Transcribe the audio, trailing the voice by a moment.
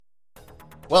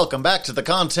Welcome back to the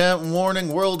Content Warning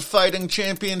World Fighting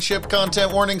Championship.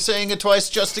 Content warning, saying it twice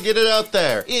just to get it out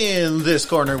there. In this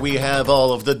corner, we have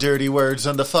all of the dirty words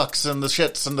and the fucks and the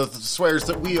shits and the swears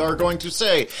that we are going to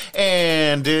say.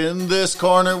 And in this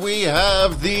corner, we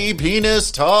have the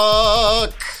penis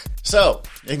talk. So,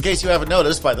 in case you haven't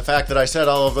noticed by the fact that I said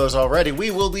all of those already,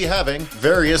 we will be having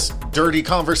various dirty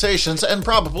conversations and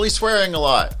probably swearing a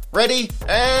lot. Ready?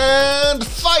 And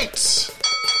fight!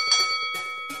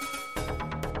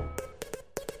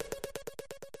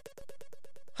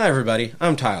 Hi everybody,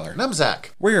 I'm Tyler. And I'm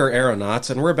Zach. We're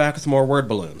aeronauts, and we're back with more word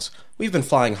balloons. We've been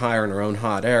flying higher in our own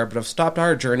hot air, but have stopped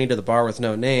our journey to the bar with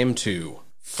no name to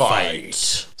Fight.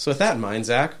 So with that in mind,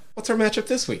 Zach, what's our matchup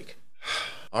this week?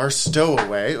 Our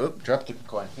stowaway... Oop, dropped the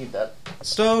coin. Need that.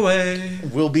 Stowaway.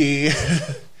 Will be...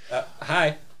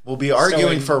 Hi. We'll be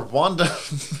arguing for Wanda...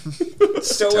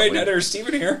 Stowaway Netter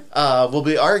Steven here. We'll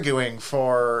be arguing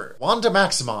for Wanda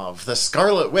Maximoff, the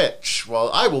Scarlet Witch, while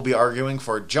I will be arguing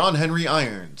for John Henry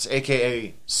Irons,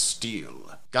 a.k.a. Steel.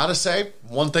 Gotta say,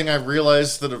 one thing I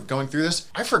realized that of going through this,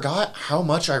 I forgot how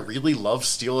much I really love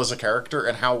Steel as a character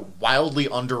and how wildly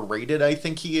underrated I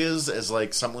think he is as,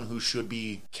 like, someone who should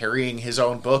be carrying his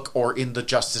own book or in the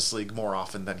Justice League more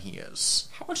often than he is.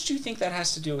 How much do you think that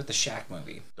has to do with the Shaq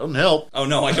movie? Doesn't help. Oh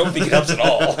no, I don't think it helps at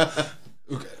all.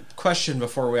 Question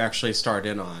before we actually start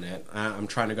in on it. I'm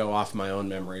trying to go off my own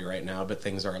memory right now, but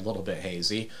things are a little bit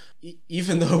hazy.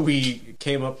 Even though we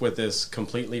came up with this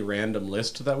completely random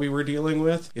list that we were dealing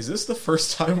with, is this the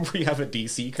first time we have a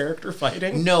DC character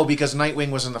fighting? No, because Nightwing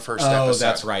was in the first episode. Oh,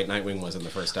 that's right. Nightwing was in the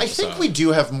first episode. I think we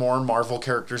do have more Marvel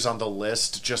characters on the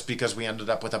list just because we ended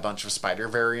up with a bunch of Spider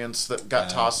variants that got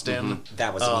tossed in.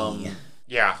 That was me.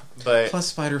 Yeah, but... Plus,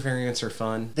 Spider variants are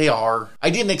fun. They are.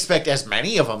 I didn't expect as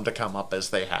many of them to come up as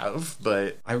they have,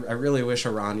 but... I really wish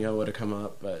Aranya would have come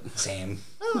up, but... Same.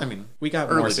 Well, I mean... We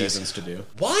got more seasons to do.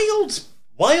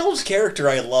 Wild's character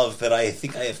I love that I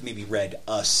think I have maybe read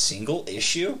a single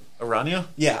issue. Aranya?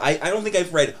 Yeah, I don't think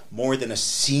I've read more than a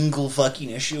single fucking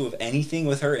issue of anything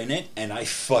with her in it, and I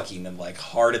fucking am, like,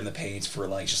 hard in the page for,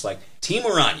 like, just, like, Team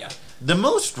Aranya. The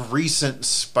most recent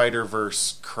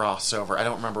Spider-Verse crossover, I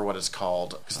don't remember what it's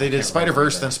called, because they did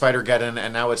Spider-Verse, then Spider-Geddon,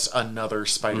 and now it's another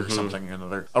Spider something or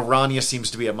another. Aranya seems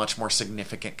to be a much more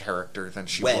significant character than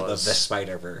she Web was. of the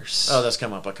Spider-Verse. Oh, that's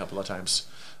come up a couple of times.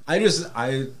 And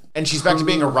she's back to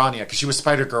being Aranya, because she was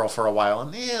Spider-Girl for a while,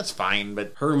 and it's fine,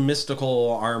 but... Her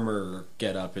mystical armor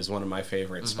getup is one of my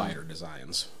favorite Spider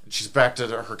designs. She's back to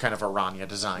her kind of Aranya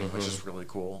design, which is really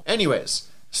cool. Anyways,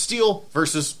 Steel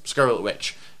versus Scarlet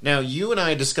Witch. Now, you and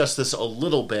I discussed this a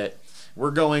little bit.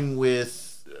 We're going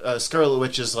with Scarlet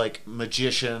Witch as, like,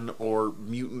 magician or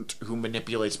mutant who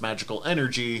manipulates magical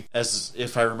energy, as,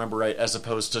 if I remember right, as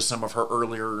opposed to some of her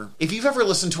earlier... If you've ever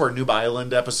listened to our Noob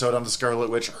Island episode on the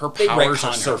Scarlet Witch, her powers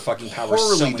are so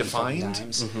poorly defined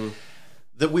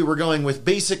that we were going with,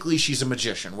 basically, she's a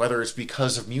magician, whether it's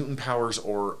because of mutant powers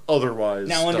or otherwise.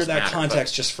 Now, under that matter,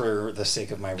 context, just for the sake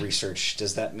of my research,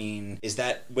 does that mean,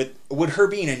 would her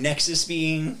being a Nexus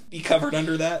being be covered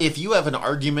under that? If you have an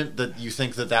argument that you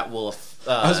think that will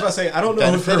I was about to say, I don't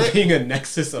know if her being a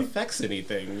Nexus affects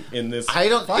anything in this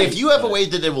fight. If you have a way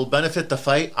that it will benefit the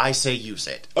fight, I say use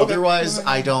it. Okay. Otherwise,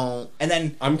 I don't. And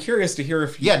then... I'm curious to hear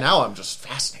if... Yeah, now I'm just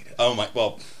fascinated. Oh my...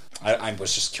 Well... I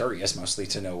was just curious, mostly,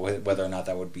 to know whether or not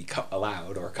that would be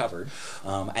allowed or covered.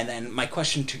 And then my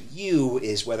question to you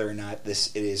is whether or not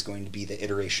it is going to be the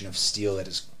iteration of Steel that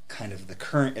is kind of the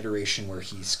current iteration where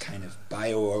he's kind of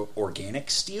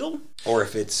bio-organic Steel, or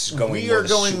if it's going... We are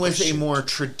going with a more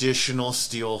traditional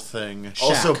Steel thing.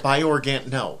 Also,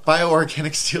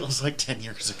 bio-organic Steel is like 10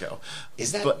 years ago.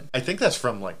 Is that? But I think that's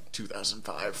from like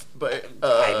 2005. But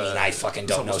I mean, I fucking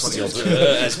don't know Steel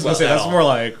as well. That's more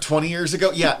like 20 years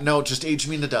ago. Yeah, no, just age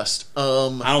me in the dust. I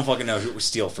don't fucking know who it was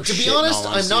Steel for. To be honest,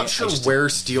 I'm not sure where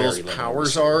Steel's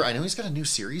powers are. I know he's got a new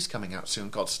series coming out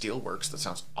soon called Steelworks that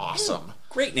sounds awesome.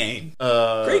 Great name.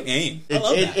 Great name. I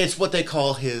love that. It's what they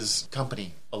call his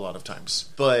company a lot of times.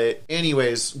 But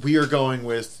anyways, we are going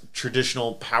with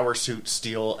traditional power suit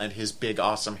Steel and his big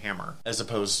awesome hammer, as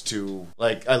opposed to,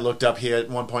 like, I looked up, he at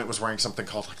one point was wearing something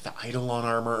called like the Eidolon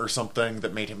armor or something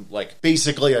that made him like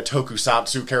basically a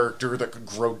tokusatsu character that could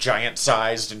grow giant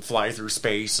sized and fly through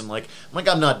space, and like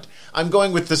I'm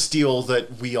going with the Steel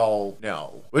that we all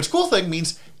know, which cool thing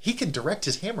means he can direct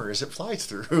his hammer as it flies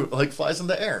through, like flies in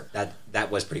the air. That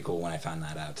was pretty cool when I found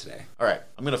that out today. All right,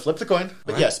 I'm going to flip the coin.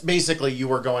 But yes, basically you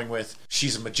were going with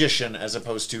she's a magician as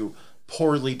opposed to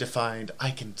poorly defined,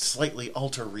 I can slightly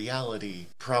alter reality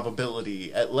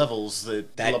probability at levels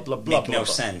that blah, blah, blah, make blah, no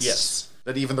blah. sense. Yes.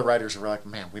 That even the writers were like,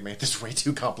 man, we made this way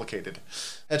too complicated.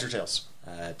 Heads or tails?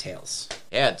 Tails.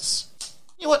 Heads.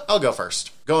 You know what? I'll go first.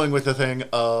 Going with the thing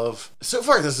of... So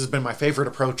far, this has been my favorite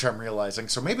approach, I'm realizing,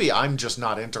 so maybe I'm just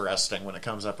not interesting when it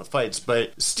comes up with fights,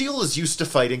 but Steel is used to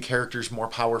fighting characters more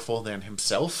powerful than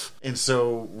himself, and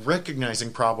so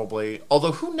recognizing probably...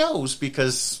 Although, who knows,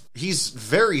 because he's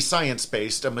very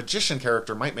science-based, a magician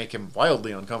character might make him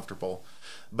wildly uncomfortable,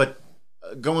 but...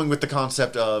 Going with the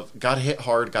concept of gotta hit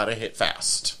hard, gotta hit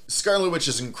fast. Scarlet Witch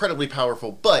is incredibly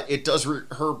powerful, but it does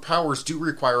her powers do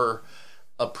require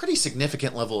a pretty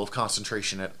significant level of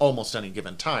concentration at almost any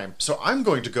given time. So I'm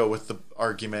going to go with the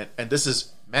argument, and this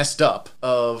is messed up,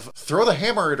 of throw the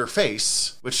hammer at her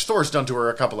face, which Thor's done to her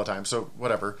a couple of times, so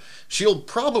whatever. She'll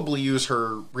probably use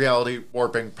her reality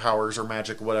warping powers or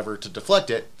magic, whatever, to deflect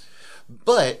it.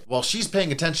 But while she's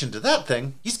paying attention to that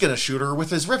thing, he's going to shoot her with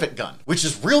his rivet gun, which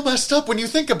is real messed up when you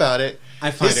think about it.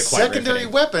 I find his it quite secondary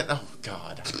riveting. weapon. Oh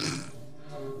God.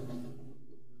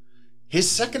 His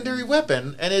secondary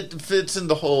weapon, and it fits in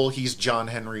the whole he's John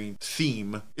Henry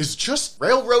theme, is just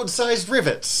railroad-sized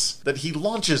rivets that he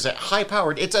launches at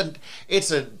high-powered. It's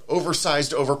a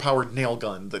oversized, overpowered nail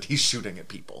gun that he's shooting at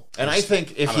people. And I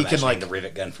think if he can the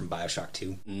rivet gun from Bioshock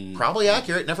 2. Probably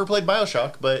accurate. Never played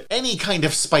Bioshock, but any kind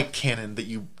of spike cannon that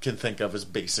you can think of is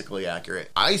basically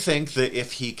accurate. I think that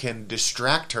if he can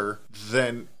distract her,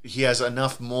 then he has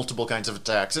enough multiple kinds of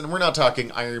attacks. And we're not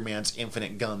talking Iron Man's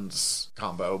infinite guns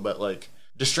combo, but like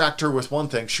distract her with one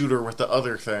thing, shoot her with the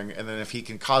other thing, and then if he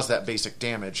can cause that basic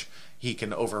damage, he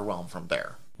can overwhelm from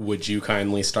there. Would you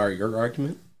kindly start your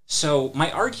argument? So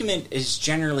my argument is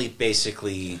generally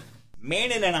basically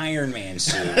man in an Iron Man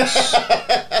suit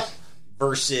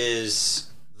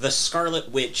versus the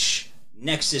Scarlet Witch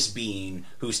Nexus being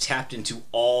who's tapped into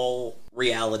all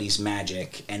reality's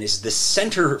magic and is the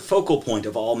center focal point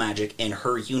of all magic in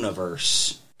her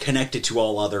universe, connected to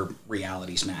all other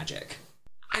reality's magic.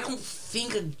 I don't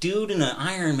think a dude in an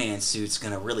Iron Man suit's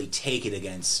gonna really take it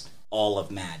against all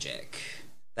of magic.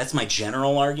 That's my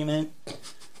general argument.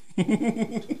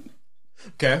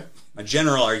 Okay. My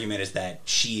general argument is that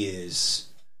she is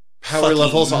Power fucking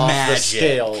levels off the magic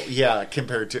scale, yeah,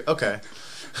 compared to... Okay.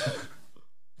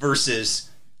 versus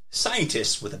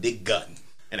scientists with a big gun.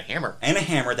 And a hammer. And a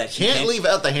hammer that he Can't leave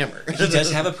out the hammer. He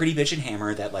does have a pretty bitchin'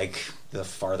 hammer that, like, the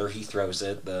farther he throws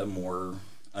it, the more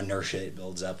inertia it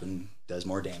builds up and does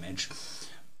more damage.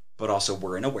 But also,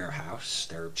 we're in a warehouse.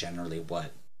 They're generally,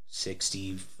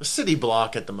 60... A city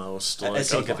block at the most. Like,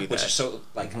 city I'll give block, you which that. is so,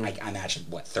 like, I imagine,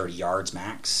 30 yards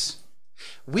max?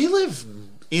 We live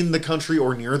in the country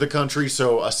or near the country,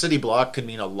 so a city block could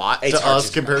mean a lot It's to hard us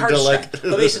compared hard to, track. like...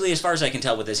 But basically, as far as I can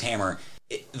tell with this hammer,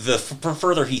 the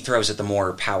further he throws it, the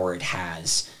more power it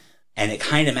has. And it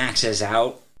kind of maxes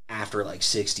out after,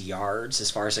 60 yards, as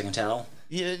far as I can tell.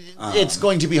 Yeah, it's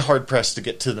going to be hard-pressed to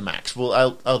get to the max.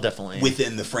 Well, I'll definitely...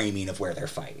 Within the framing of where they're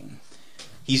fighting.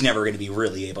 He's never going to be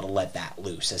really able to let that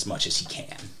loose as much as he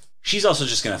can. She's also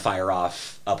just going to fire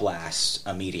off a blast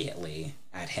immediately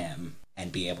at him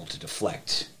and be able to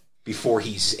deflect before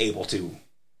he's able to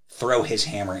throw his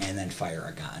hammer and then fire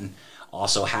a gun.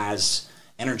 Also has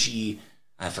energy,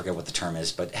 I forget what the term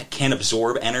is, but can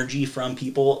absorb energy from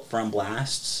people, from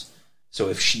blasts. So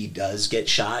if she does get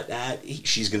shot at,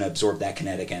 she's going to absorb that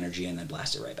kinetic energy and then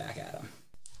blast it right back at him.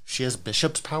 She has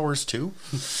Bishop's powers, too?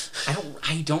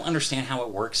 I don't understand how it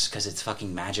works because it's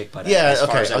fucking magic, but yeah, as far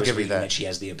okay, as I I'll was give you reading that. she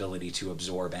has the ability to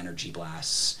absorb energy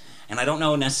blasts. And I don't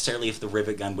know necessarily if the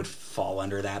rivet gun would fall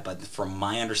under that, but from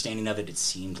my understanding of it, it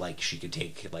seemed like she could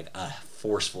take a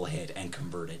forceful hit and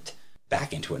convert it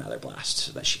back into another blast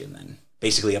so that she can then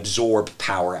basically absorb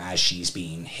power as she's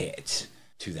being hit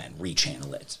to then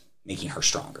rechannel it, making her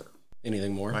stronger.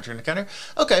 Anything more? My turn to counter?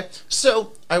 Okay,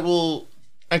 so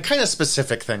I kind of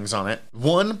specific things on it.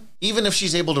 One, even if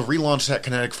she's able to relaunch that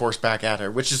kinetic force back at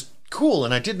her, which is cool,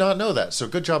 and I did not know that, so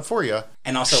good job for you.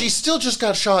 And also, she still just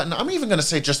got shot, and I'm even going to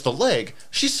say just the leg.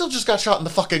 She still just got shot in the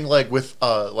fucking leg with,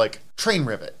 train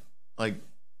rivet. Like,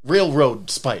 railroad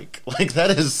spike. Like,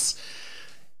 that's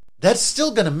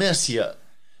still going to mess you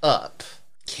up.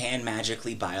 can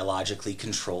magically, biologically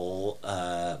control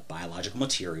biological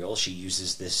material. She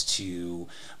uses this to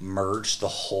merge the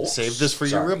Hulk. Save this for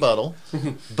your rebuttal.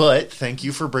 But thank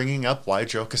you for bringing up why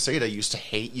Joe Quesada used to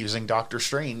hate using Doctor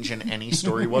Strange in any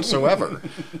story whatsoever.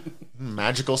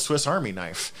 Magical Swiss Army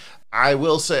knife. I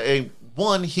will say,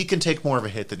 one, he can take more of a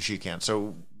hit than she can.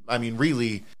 So, I mean,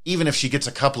 really, even if she gets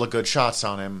a couple of good shots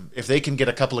on him, if they can get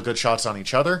a couple of good shots on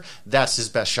each other, that's his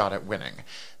best shot at winning.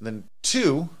 And then,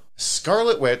 two,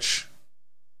 Scarlet Witch,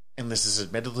 and this is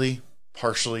admittedly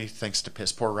partially thanks to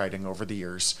piss poor writing over the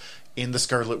years, in the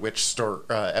Scarlet Witch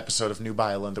episode of New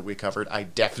Island that we covered, I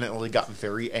definitely got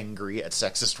very angry at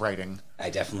sexist writing. I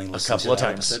definitely a listened couple to of that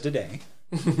times episode today.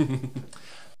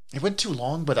 It went too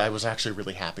long, but I was actually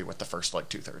really happy with the first,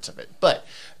 2/3 of it. But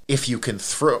if you can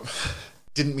throw...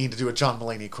 Didn't mean to do a John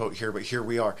Mulaney quote here, but here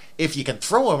we are. If you can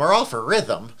throw him or off a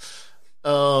rhythm,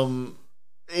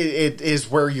 it is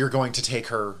where you're going to take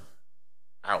her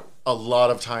out. A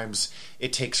lot of times,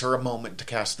 it takes her a moment to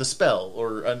cast the spell,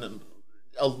 or...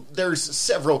 there's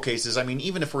several cases. I mean,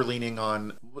 even if we're leaning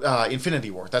on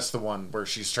Infinity War, that's the one where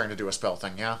she's trying to do a spell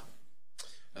thing, yeah?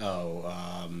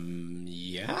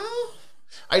 Yeah?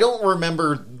 I don't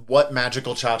remember what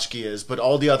magical tchotchke is, but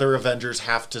all the other Avengers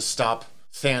have to stop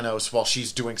Thanos while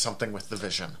she's doing something with the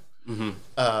Vision. Mm-hmm.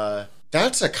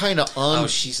 That's a kind of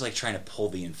she's trying to pull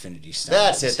the Infinity Stone.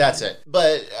 That's it.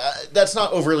 But that's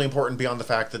not overly important beyond the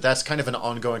fact that that's kind of an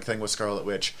ongoing thing with Scarlet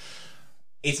Witch.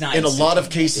 It's not in a lot of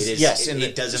cases.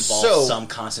 It does involve some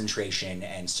concentration,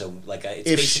 and so it's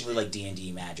basically like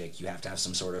D&D magic. You have to have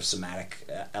some sort of somatic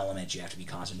element. You have to be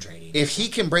concentrating. If he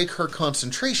can break her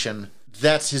concentration,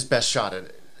 that's his best shot at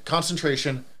it.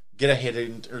 Concentration, get a hit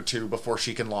in or two before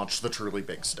she can launch the truly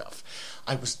big stuff.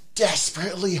 I was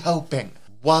desperately hoping,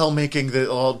 while doing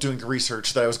the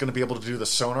research, that I was going to be able to do the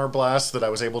sonar blast that I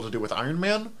was able to do with Iron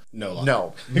Man.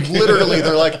 No. Literally,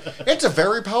 they're like, it's a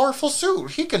very powerful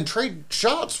suit. He can trade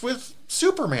shots with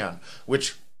Superman,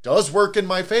 which does work in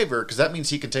my favor, because that means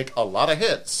he can take a lot of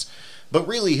hits. But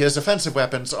really, his offensive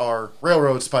weapons are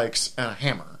railroad spikes and a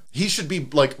hammer. He should be,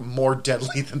 more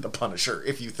deadly than the Punisher,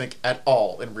 if you think at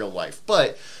all in real life.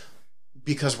 But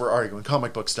because we're arguing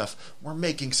comic book stuff, we're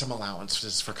making some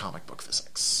allowances for comic book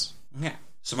physics. Yeah.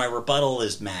 So my rebuttal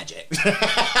is magic.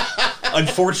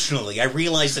 Unfortunately, I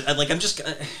realized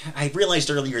that, I realized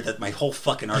earlier that my whole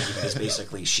fucking argument is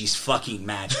basically she's fucking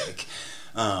magic.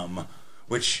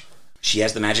 Which, she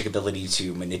has the magic ability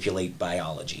to manipulate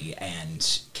biology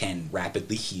and can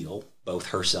rapidly heal both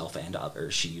herself and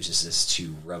others. She uses this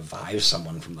to revive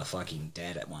someone from the fucking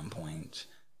dead at one point.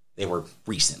 They were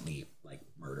recently,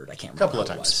 murdered. I can't remember. Couple of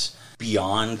times.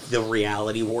 Beyond the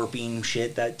reality warping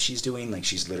shit that she's doing,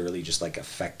 she's literally just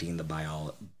affecting the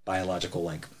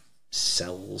biological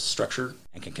cell structure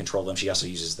and can control them. She also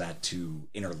uses that to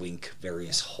interlink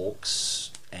various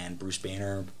Hulks and Bruce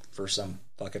Banner for some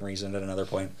fucking reason at another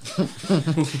point.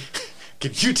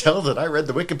 Can you tell that I read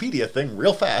the Wikipedia thing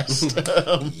real fast?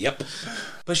 Yep.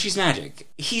 But she's magic.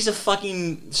 He's a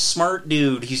fucking smart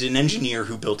dude. He's an engineer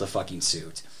who built a fucking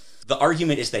suit. The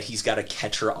argument is that he's got to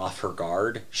catch her off her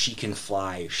guard. She can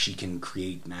fly. She can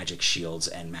create magic shields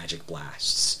and magic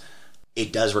blasts.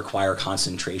 It does require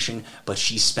concentration, but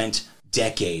she spent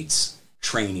decades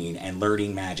training and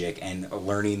learning magic and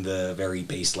learning the very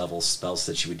base level spells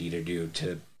that she would need to do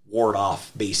to ward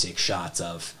off basic shots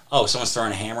of, someone's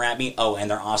throwing a hammer at me. Oh,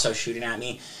 and they're also shooting at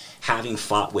me. Having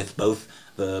fought with both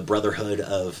the Brotherhood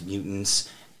of Mutants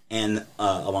and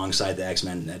alongside the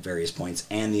X-Men at various points,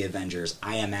 and the Avengers,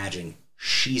 I imagine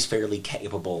she's fairly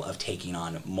capable of taking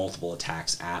on multiple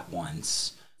attacks at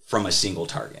once from a single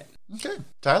target. Okay.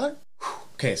 Tyler?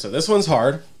 Okay, so this one's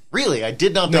hard. Really? I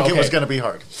did not think it was going to be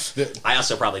hard. I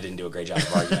also probably didn't do a great job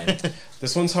of argument.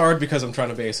 This one's hard because I'm trying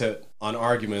to base it on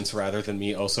arguments rather than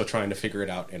me also trying to figure it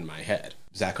out in my head.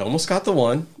 Zach almost got the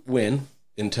win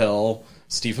until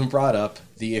Stephen brought up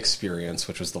the experience,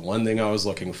 which was the one thing I was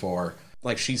looking for.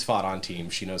 She's fought on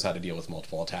teams. She knows how to deal with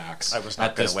multiple attacks. I was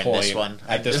not going to win this one.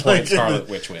 At this point, Scarlet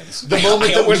Witch wins. I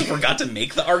almost forgot to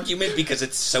make the argument because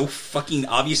it's so fucking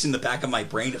obvious in the back of my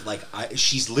brain.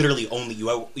 She's literally only...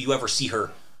 You ever see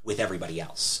her with everybody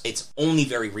else. It's only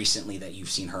very recently that you've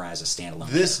seen her as a standalone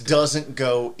This character. doesn't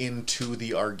go into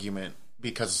the argument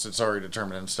because it's already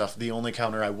determined and stuff. The only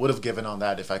counter I would have given on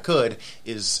that if I could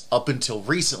is up until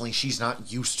recently she's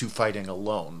not used to fighting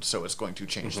alone, so it's going to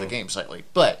change the game slightly.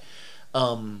 But...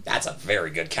 that's a very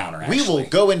good counter, actually. We will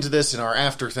go into this in our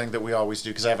after thing that we always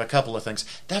do, because I have a couple of things.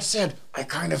 That said, I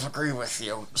kind of agree with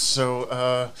you.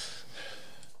 So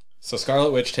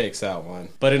Scarlet Witch takes that one.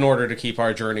 But in order to keep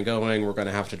our journey going, we're going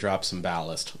to have to drop some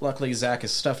ballast. Luckily, Zach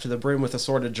is stuffed to the brim with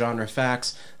assorted genre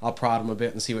facts. I'll prod him a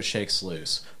bit and see what shakes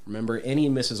loose. Remember, any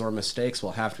misses or mistakes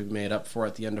will have to be made up for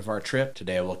at the end of our trip.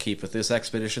 Today we'll keep with this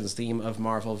expedition's theme of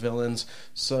Marvel villains.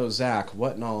 So, Zach,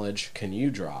 what knowledge can you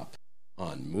drop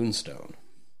on Moonstone?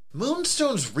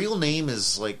 Moonstone's real name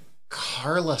is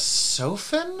Carla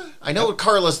Sofin? I know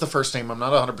Carla's the first name. I'm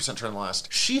not 100% sure on the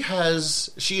last. She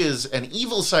is an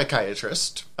evil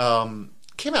psychiatrist.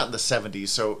 Came out in the 70s,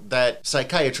 so that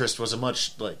psychiatrist was a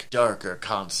much darker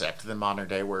concept than modern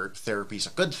day where therapy's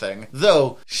a good thing.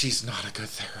 Though she's not a good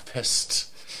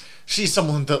therapist. She's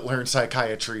someone that learned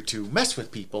psychiatry to mess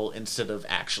with people instead of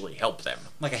actually help them.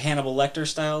 Like a Hannibal Lecter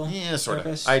style? Yeah, sort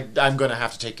therapist? of. I'm going to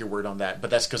have to take your word on that, but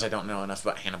that's because I don't know enough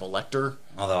about Hannibal Lecter.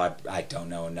 Although I don't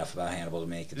know enough about Hannibal to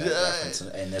make that reference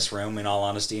in this room, in all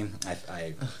honesty.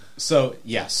 So,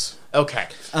 yes. Okay.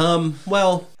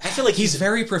 Well, I feel like he's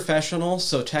very professional,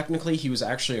 so technically he was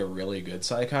actually a really good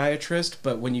psychiatrist,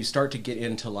 but when you start to get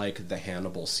into, like, the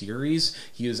Hannibal series,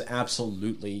 he is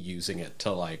absolutely using it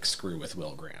to, like, screw with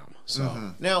Will Graham.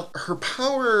 So Now, her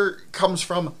power comes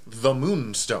from the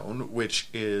Moonstone, which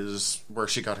is where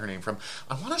she got her name from.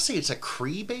 I want to say it's a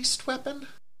Kree-based weapon?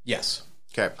 yes.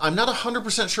 Okay. I'm not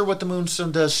 100% sure what the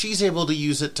Moonstone does. She's able to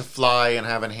use it to fly and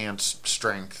have enhanced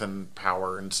strength and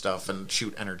power and stuff and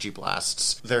shoot energy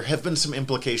blasts. There have been some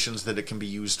implications that it can be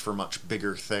used for much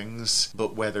bigger things,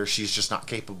 but whether she's just not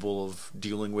capable of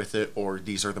dealing with it or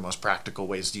these are the most practical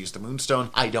ways to use the Moonstone,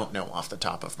 I don't know off the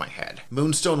top of my head.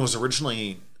 Moonstone was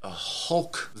originally a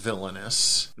Hulk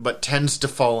villainess, but tends to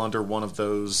fall under one of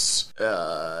those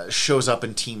shows up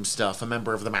in team stuff, a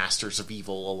member of the Masters of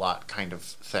Evil a lot kind of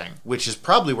thing, which is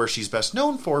probably where she's best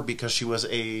known for because she was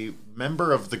a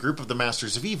member of the group of the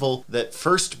Masters of Evil that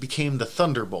first became the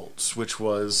Thunderbolts, which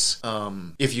was,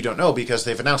 if you don't know, because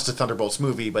they've announced a Thunderbolts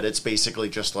movie, but it's basically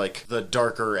just like the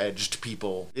darker edged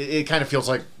people. It kind of feels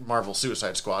like Marvel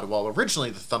Suicide Squad. While originally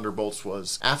the Thunderbolts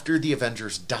was after the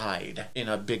Avengers died in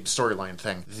a big storyline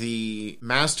thing, the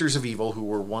Masters of Evil, who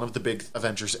were one of the big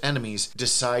Avengers enemies,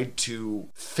 decide to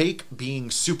fake being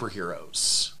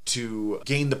superheroes to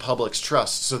gain the public's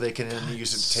trust so they can then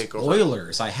use it to take over.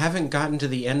 Spoilers. I haven't gotten to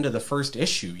the end of the first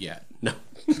issue yet. No.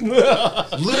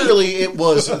 Literally, it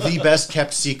was the best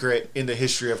kept secret in the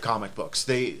history of comic books.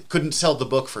 They couldn't sell the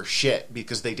book for shit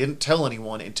because they didn't tell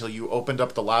anyone until you opened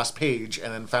up the last page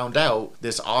and then found out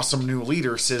this awesome new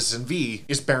leader, Citizen V,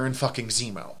 is Baron fucking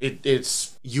Zemo.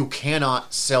 It's you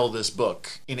cannot sell this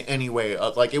book in any way.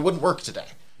 Like, it wouldn't work today.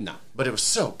 No. But it was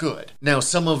so good. Now,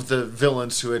 some of the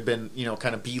villains who had been,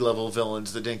 kind of B-level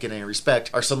villains that didn't get any respect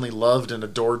are suddenly loved and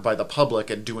adored by the public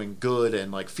and doing good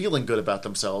and, like, feeling good about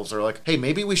themselves. Or like, hey,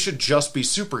 maybe we should just be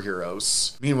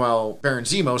superheroes. Meanwhile, Baron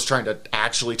Zemo's trying to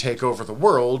actually take over the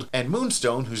world, and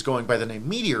Moonstone, who's going by the name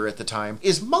Meteor at the time,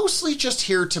 is mostly just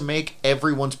here to make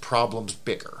everyone's problems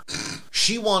bigger.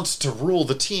 She wants to rule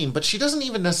the team, but she doesn't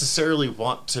even necessarily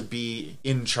want to be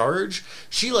in charge.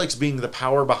 She likes being the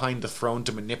power behind the throne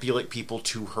to manipulate people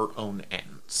to her own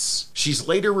ends. She's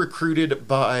later recruited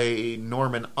by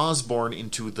Norman Osborn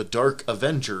into the Dark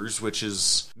Avengers, which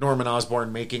is Norman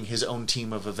Osborn making his own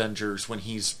team of Avengers when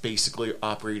he's basically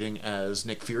operating as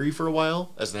Nick Fury for a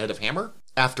while, as the head of Hammer.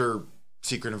 After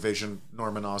Secret Invasion,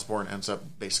 Norman Osborn ends up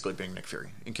basically being Nick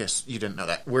Fury, in case you didn't know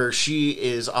that. Where she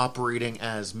is operating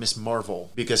as Miss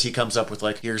Marvel, because he comes up with,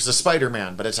 like, here's a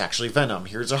Spider-Man, but it's actually Venom.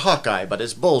 Here's a Hawkeye, but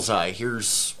it's Bullseye.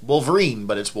 Here's Wolverine,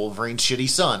 but it's Wolverine's shitty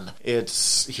son.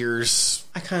 Here's...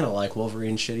 I kind of like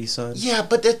Wolverine's shitty son. Yeah,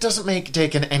 but that doesn't make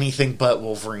Dakin anything but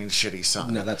Wolverine's shitty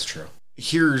son. No, that's true.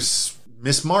 Here's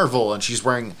Miss Marvel, and she's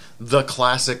wearing the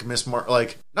classic Miss Marvel,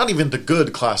 like, not even the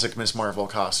good classic Miss Marvel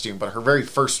costume, but her very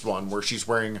first one, where she's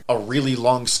wearing a really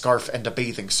long scarf and a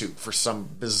bathing suit for some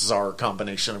bizarre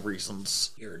combination of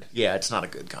reasons. Weird. Yeah, it's not a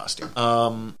good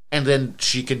costume. And then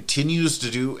she continues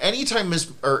to do anytime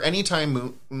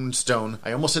Moonstone.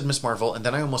 I almost said Miss Marvel, and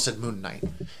then I almost said Moon Knight.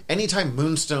 Anytime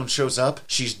Moonstone shows up,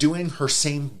 she's doing her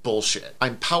same bullshit.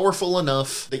 I'm powerful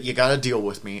enough that you gotta deal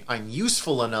with me. I'm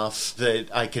useful enough that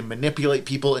I can manipulate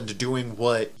people into doing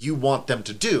what you want them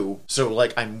to do. So,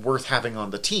 like, I'm worth having on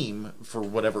the team for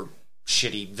whatever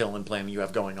shitty villain plan you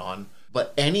have going on.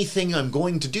 But anything I'm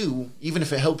going to do, even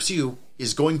if it helps you,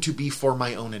 is going to be for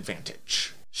my own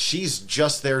advantage. She's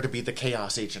just there to be the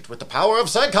chaos agent with the power of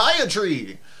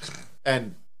psychiatry!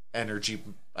 And energy,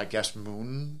 I guess,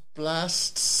 moon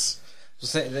blasts?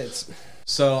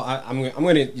 So I'm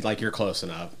going to, like, you're close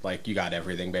enough. Like, you got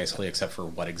everything, basically, except for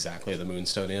what exactly the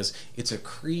Moonstone is. It's a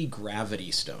Kree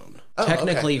gravity stone. Oh,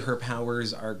 Technically, okay. her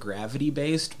powers are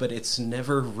gravity-based, but it's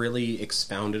never really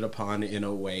expounded upon in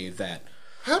a way that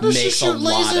How does she makes shoot a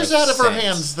lot lasers out of her sense.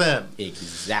 hands, then?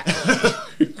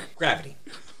 Exactly. Gravity.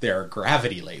 There are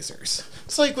gravity lasers.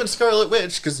 It's like when Scarlet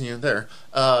Witch, because,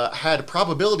 had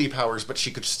probability powers, but she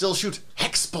could still shoot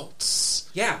hex bolts.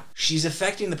 Yeah, she's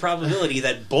affecting the probability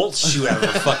that bolts shoot out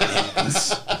of her fucking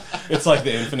hands. It's like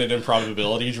the infinite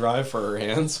improbability drive for her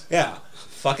hands. Yeah.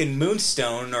 Fucking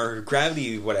Moonstone or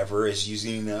gravity, whatever, is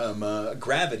using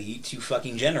gravity to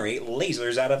fucking generate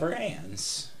lasers out of her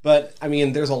hands. But, I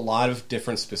mean, there's a lot of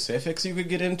different specifics you could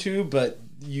get into, but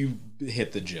you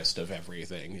hit the gist of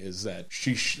everything, is that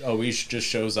she always just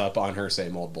shows up on her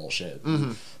same old bullshit.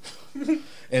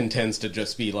 And tends to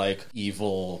just be like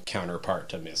evil counterpart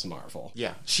to Miss Marvel.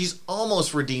 Yeah, she's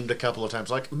almost redeemed a couple of times.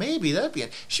 Like, maybe that'd be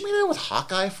it. She made out with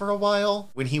Hawkeye for a while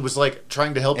when he was like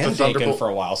trying to help And the Thunderbolt. Dakin for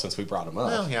a while since we brought him up.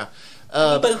 Well, yeah.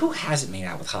 But who hasn't made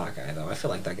out with Hawkeye, though? I feel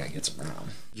like that guy gets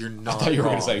around. You're not I thought you were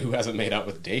wrong. going to say who hasn't made out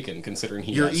with Dakin, considering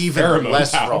he You're has even pheromone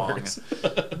less powers.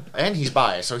 wrong. And he's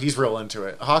bi, so he's real into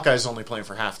it. Hawkeye's only playing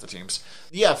for half the teams.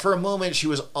 Yeah, for a moment she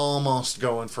was almost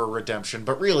going for redemption,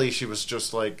 but really she was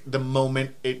just like, the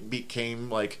moment it became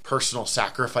like personal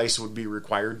sacrifice would be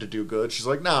required to do good, she's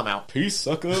like, nah, I'm out. Peace,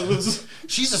 suckers.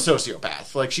 She's a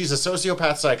sociopath. Like, she's a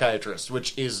sociopath psychiatrist,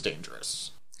 which is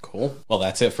dangerous. Cool. Well,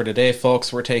 that's it for today,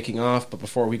 folks. We're taking off, but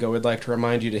before we go, we'd like to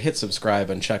remind you to hit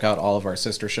subscribe and check out all of our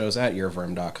sister shows at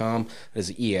earworm.com. That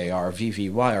is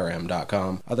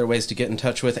EARVVYRM.com. Other ways to get in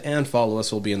touch with and follow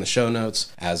us will be in the show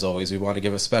notes. As always, we want to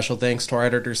give a special thanks to our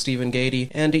editor, Stephen Gady,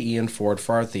 and to Ian Ford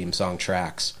for our theme song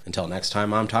tracks. Until next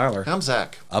time, I'm Tyler. I'm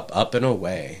Zach. Up, up, and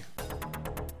away.